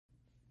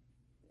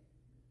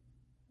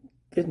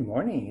Good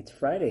morning. It's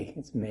Friday.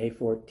 It's May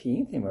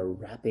 14th, and we're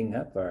wrapping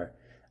up our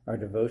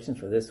devotions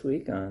for this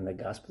week on the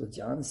Gospel of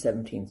John,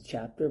 17th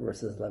chapter,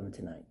 verses 11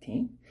 to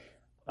 19.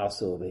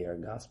 Also will be our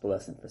gospel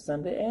lesson for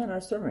Sunday and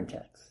our sermon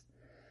text.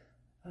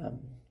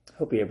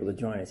 Hope you're able to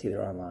join us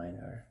either online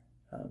or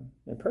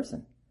in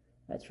person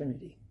at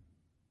Trinity.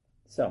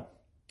 So,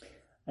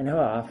 I know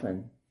how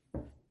often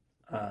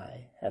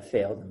I have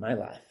failed in my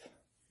life,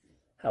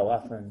 how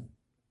often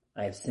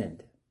I have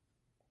sinned,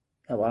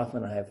 how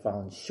often I have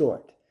fallen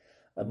short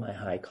of my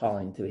high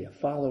calling to be a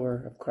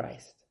follower of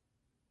Christ.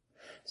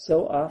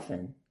 So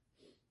often,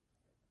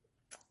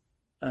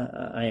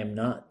 I am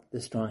not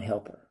the strong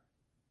helper,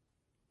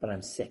 but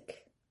I'm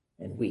sick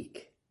and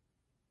weak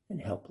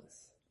and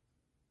helpless.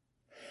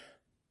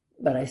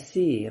 But I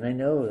see and I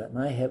know that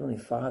my Heavenly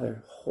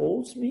Father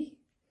holds me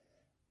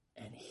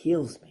and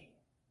heals me.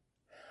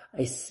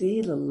 I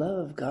see the love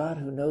of God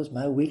who knows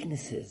my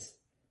weaknesses,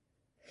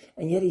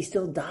 and yet He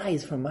still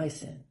dies for my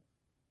sin.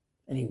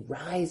 And He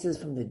rises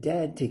from the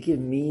dead to give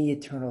me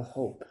eternal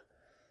hope.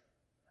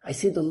 I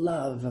see the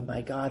love of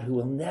my God who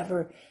will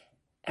never,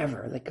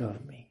 ever let go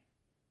of me,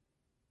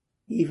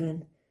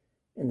 even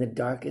in the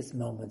darkest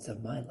moments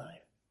of my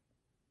life.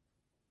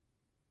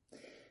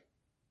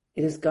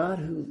 It is God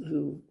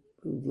who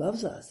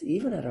loves us,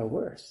 even at our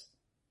worst.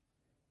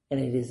 And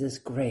it is this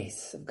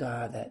grace of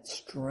God that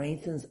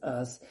strengthens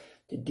us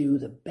to do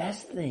the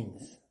best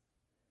things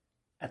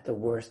at the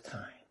worst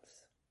times.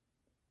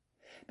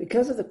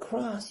 Because of the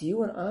cross,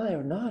 you and I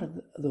are not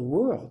of the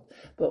world,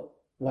 but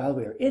while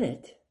we're in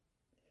it,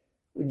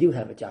 we do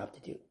have a job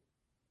to do.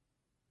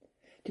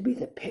 To be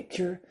the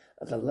picture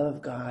of the love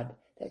of God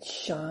that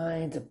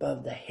shines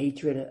above the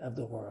hatred of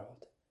the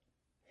world.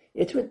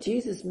 It's what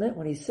Jesus meant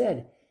when He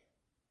said,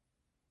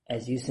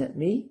 "As you sent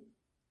me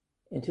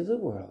into the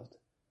world,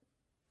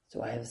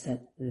 so I have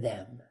sent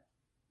them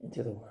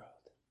into the world."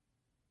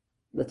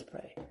 Let's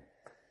pray.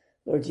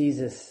 Lord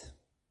Jesus,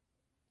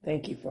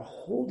 thank You for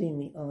holding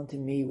me onto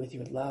me with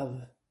Your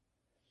love.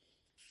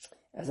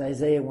 As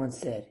Isaiah once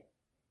said,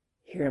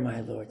 "Here am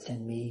I, Lord,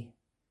 send me.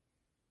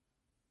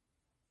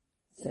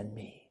 Send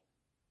me.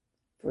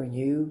 For in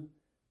You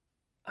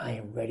I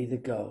am ready to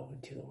go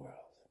into the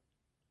world."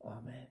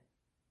 Amen.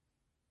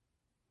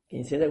 Can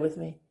you say that with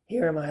me?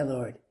 Here am I,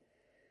 Lord.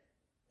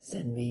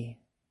 Send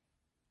me.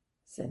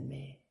 Send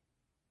me.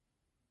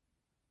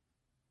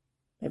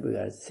 Maybe we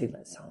got to sing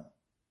that song.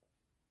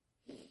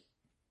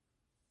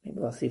 Maybe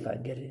I'll see if I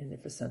can get it in there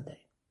for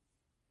Sunday.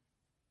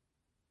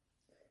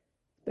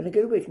 It's been a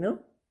good week,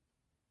 no?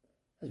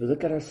 As we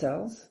look at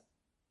ourselves,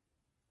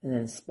 and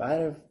in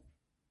spite of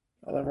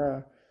all of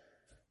our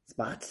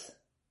spots,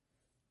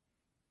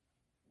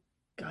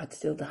 God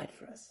still died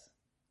for us.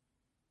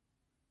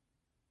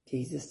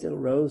 Jesus still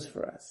rose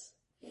for us.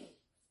 And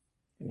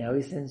now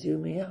He sends you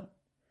and me out.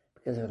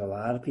 Because there's a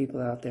lot of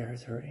people out there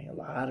who's hurting. A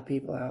lot of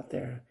people out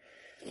there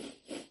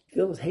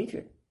filled with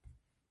hatred.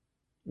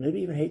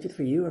 Maybe even hatred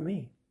for you or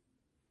me.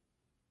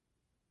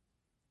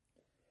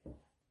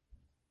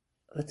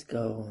 Let's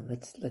go.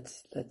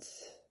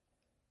 Let's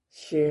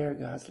share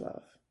God's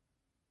love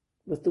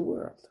with the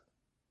world.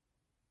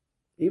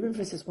 Even if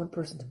it's just one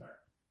person tomorrow.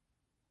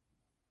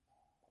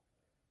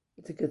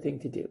 It's a good thing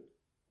to do.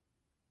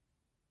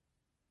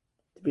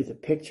 To be the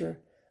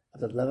picture of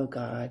the love of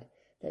God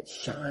that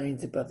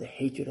shines above the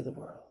hatred of the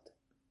world.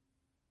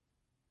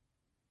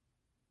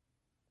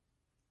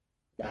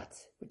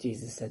 That's what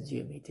Jesus sends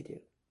you and me to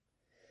do.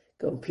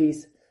 Go in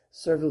peace.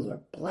 Serve the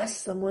Lord. Bless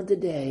someone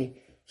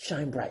today.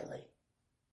 Shine brightly.